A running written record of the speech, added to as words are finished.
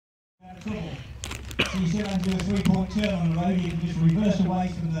trouble. So you sit and do a 3-point turn on the road, you can just reverse away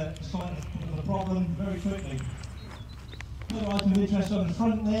from the site of the problem very quickly. Another item of interest on the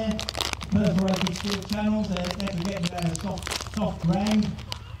front there, perforated steel channels, they're for getting down a soft ground.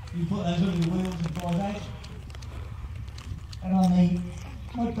 You put those under your wheels and drive out. And on the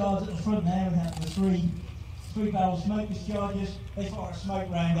mud guards at the front there, we have the three-barrel smoke dischargers. They fire a smoke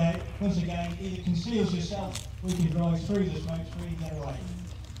round out. Once again, either conceals yourself or you can drive through the smoke screen and get away.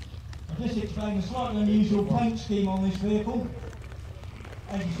 I'll just explain the slightly unusual paint scheme on this vehicle.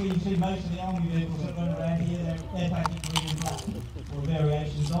 As you see most of the army vehicles that run around here, they're painted green and black, or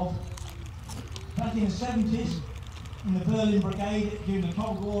variations of. Back in the 70s, in the Berlin Brigade during the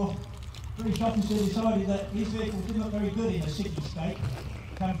Cold War, British officers decided that these vehicles didn't look very good in a cityscape,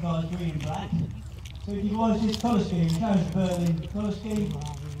 camouflaged green and black. So he devised this colour scheme, it shows the Berlin colour scheme.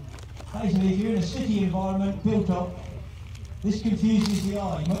 Basically, if you're in a city environment built up, this confuses the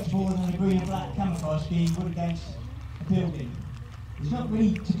eye much more than the green and black camouflage scheme would against a building. It's not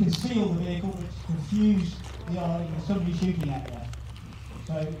really to conceal the vehicle, but to confuse the eye when somebody's shooting at you.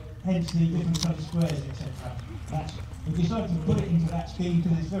 So, hence the different colour squares, etc. We decided to put it into that scheme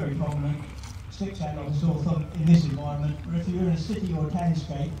because it's very prominent, sticks out like a sore thumb in this environment, but if you're in a city or a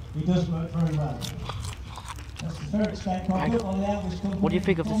townscape, it does work very well. That's the Ferret Scout car built by the Alvis company. What do you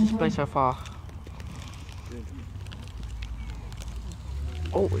think of this display so far?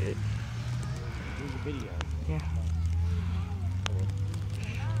 Oh, There's a video. Yeah.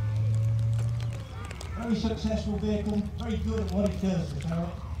 Very successful vehicle, very good at what it does, the Ferret.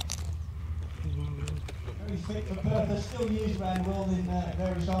 Very fit for purpose, still used around the world in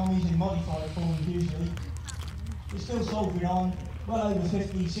various armies in modified forms usually. It's still soldiering on, well over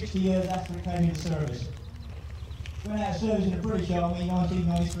 50, 60 years after it came into service. It went out of service in the British Army in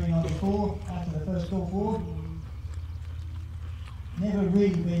 1993-94, after the first Gulf War. Never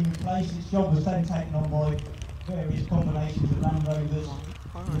really been replaced, its job was then taken on by various combinations of Land Rovers,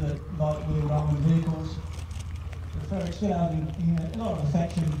 light wheel armoured vehicles. The Ferret still having a lot of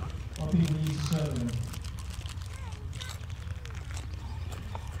affection by people who used to serve them.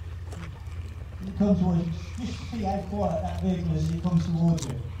 It comes towards you, just see how quiet that vehicle is as it comes towards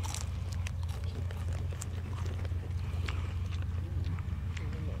you.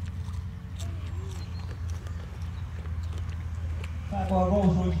 Backed by a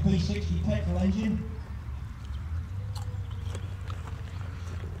Rolls-Royce P60 petrol engine.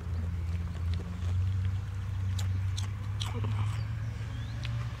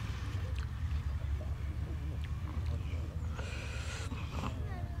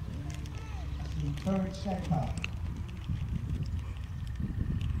 Ferret Scout car.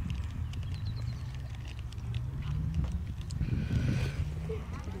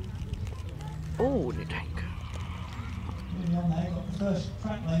 Oh, the tank. Moving on now, got the first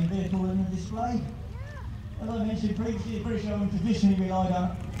track lane vehicle in the display. As I mentioned previously, the British Army traditionally relied on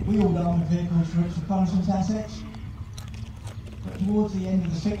wheeled armoured vehicles for its reconnaissance assets. But towards the end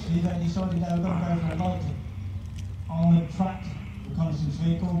of the 60s, they decided they were going to go for a light armoured tracked reconnaissance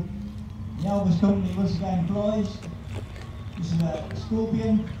vehicle. The Alvis company once again employs. This is a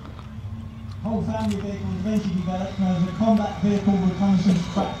Scorpion. Whole family vehicle was eventually developed known as a Combat Vehicle Reconnaissance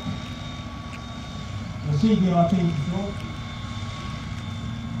Track, or CVRT for short.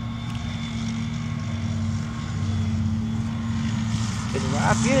 It's right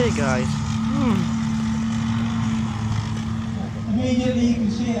up here, guys. Immediately you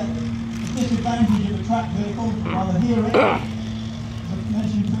can see a disadvantage of a track vehicle while they're here. As I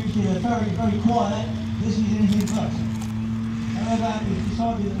mentioned previously, they're very, very quiet. This is anything but. However, we've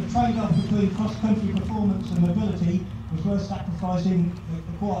decided that the trade-off between cross-country performance and mobility was worth sacrificing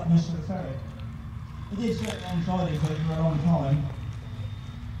the quietness of the Ferret. It did sit alongside it for a long time.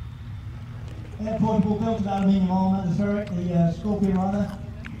 Air portable built of aluminium armour, the Ferret, the Scorpion rather,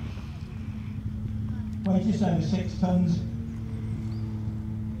 weighs just over 6 tonnes.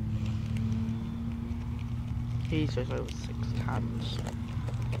 He's just over 6 tons.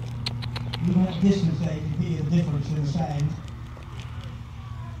 Even at distance there, you can hear the difference in the sound.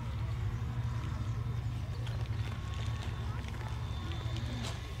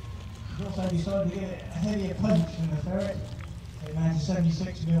 We've also decided to get a heavier punch than the Ferret. It mounts a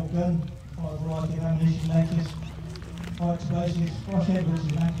 76mm gun, quite a variety of ammunition makers, high explosives, squash head, which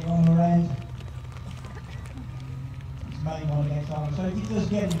is anti-armour round. It's the main one against armour. So if it does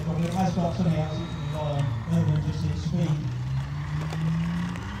get into trouble, it has got something else it can rely on, other than just its speed.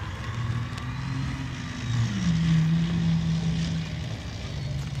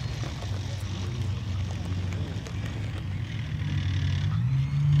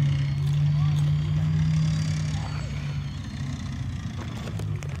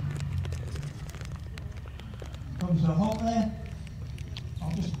 come to a halt there.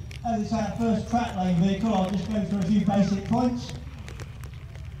 I'll just, as it's our first track lane vehicle, I'll just go through a few basic points.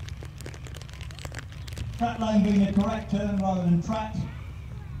 Track lane being a correct term rather than tracked.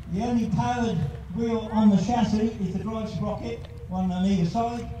 The only powered wheel on the chassis is the drive sprocket, one on either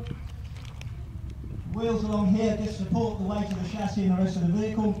side. Wheels along here just support the weight of the chassis and the rest of the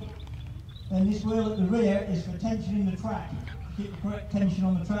vehicle. And this wheel at the rear is for tensioning the track. Keep the correct tension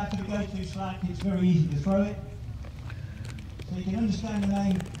on the track. If it goes too slack, it's very easy to throw it. So you can understand the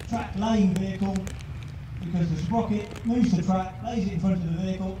name track lane vehicle because the sprocket moves the track, lays it in front of the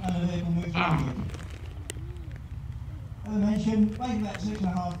vehicle, and the vehicle moves along it. As I mentioned, weighing about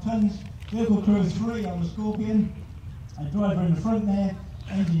 6.5 tonnes, vehicle crew of 3 on the Scorpion, a driver in the front there,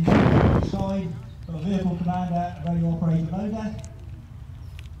 engine on the side, got a vehicle commander, a radio operator loader.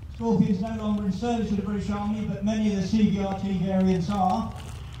 Scorpion's no longer in service with the British Army, but many of the CBRT variants are.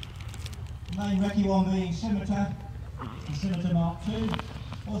 The main recce one being Scimitar, the Scimitar Mark II.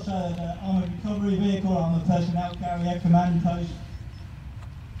 Also the armoured recovery vehicle, armoured personnel carrier, command post.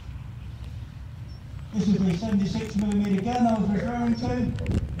 This is the 76mm gun I was referring to,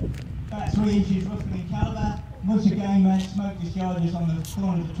 about 3 inches roughly in calibre. Once again, mounted smoke discharges on the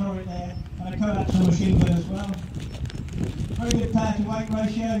corner of the turret there, and a coaxial machine gun as well. Very good power to weight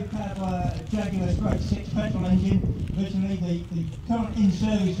ratio, powered by a Jaguar Straight 6 petrol engine. Originally, the current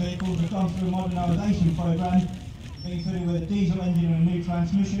in-service vehicles have gone through a modernisation programme, being fitted with a diesel engine and a new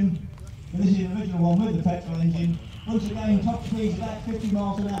transmission. But this is the original one with the petrol engine. Once again, top speed is about 50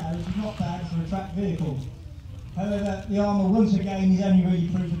 miles an hour, which is not bad for a track vehicle. However, the armour once again is only really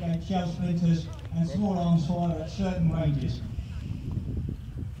proof against shell splinters and small arms fire at certain ranges.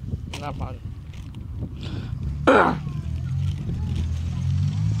 Not bad.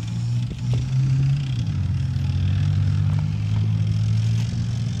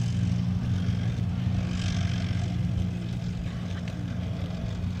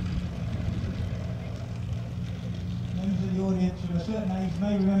 Members of the audience who are a certain age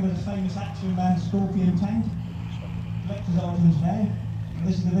may remember the famous Action Man Scorpion tank. Collector's items now. And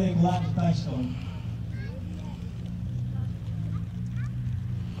this is the vehicle that was based on.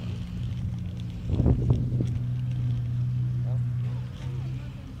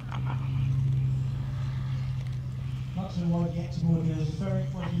 Lots of wide the Exmor as a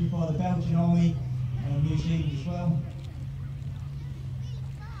ferret was used by the Belgian Army and New Zealand as well.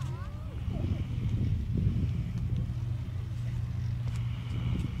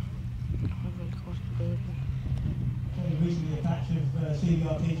 Recently a patch of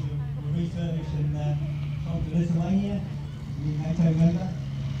CBRTs were refurbished and sold to Lithuania, the NATO member.